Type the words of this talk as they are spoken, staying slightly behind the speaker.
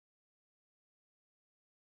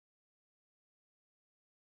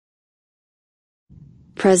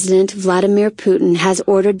President Vladimir Putin has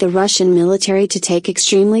ordered the Russian military to take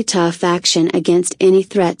extremely tough action against any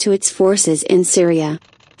threat to its forces in Syria.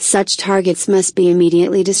 Such targets must be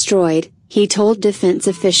immediately destroyed, he told defense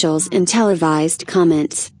officials in televised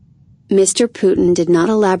comments. Mr. Putin did not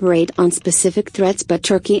elaborate on specific threats, but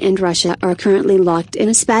Turkey and Russia are currently locked in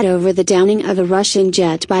a spat over the downing of a Russian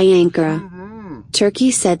jet by Ankara.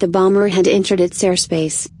 Turkey said the bomber had entered its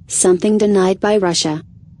airspace, something denied by Russia.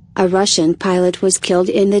 A Russian pilot was killed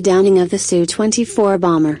in the downing of the Su-24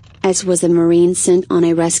 bomber, as was a Marine sent on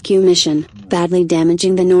a rescue mission, badly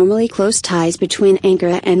damaging the normally close ties between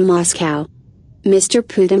Ankara and Moscow. Mr.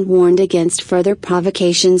 Putin warned against further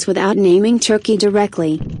provocations without naming Turkey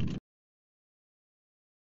directly.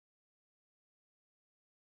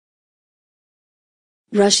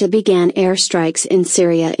 Russia began airstrikes in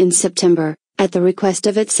Syria in September, at the request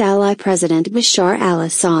of its ally President Bashar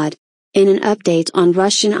al-Assad. In an update on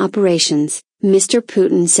Russian operations, Mr.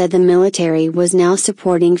 Putin said the military was now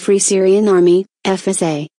supporting Free Syrian Army,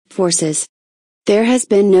 FSA, forces. There has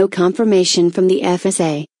been no confirmation from the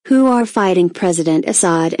FSA, who are fighting President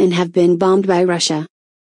Assad and have been bombed by Russia.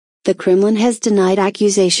 The Kremlin has denied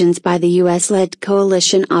accusations by the US-led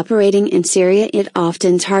coalition operating in Syria. It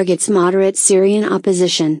often targets moderate Syrian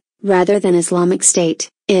opposition, rather than Islamic State,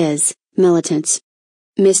 IS, militants.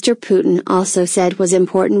 Mr. Putin also said it was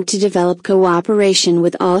important to develop cooperation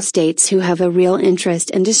with all states who have a real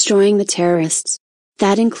interest in destroying the terrorists.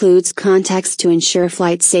 That includes contacts to ensure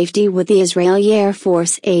flight safety with the Israeli Air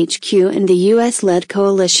Force HQ and the US-led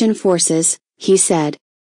coalition forces, he said.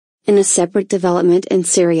 In a separate development in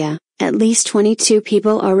Syria, at least 22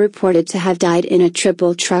 people are reported to have died in a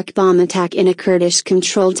triple truck bomb attack in a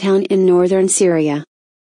Kurdish-controlled town in northern Syria.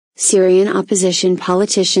 Syrian opposition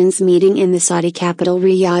politicians meeting in the Saudi capital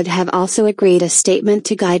Riyadh have also agreed a statement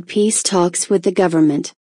to guide peace talks with the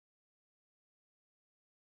government.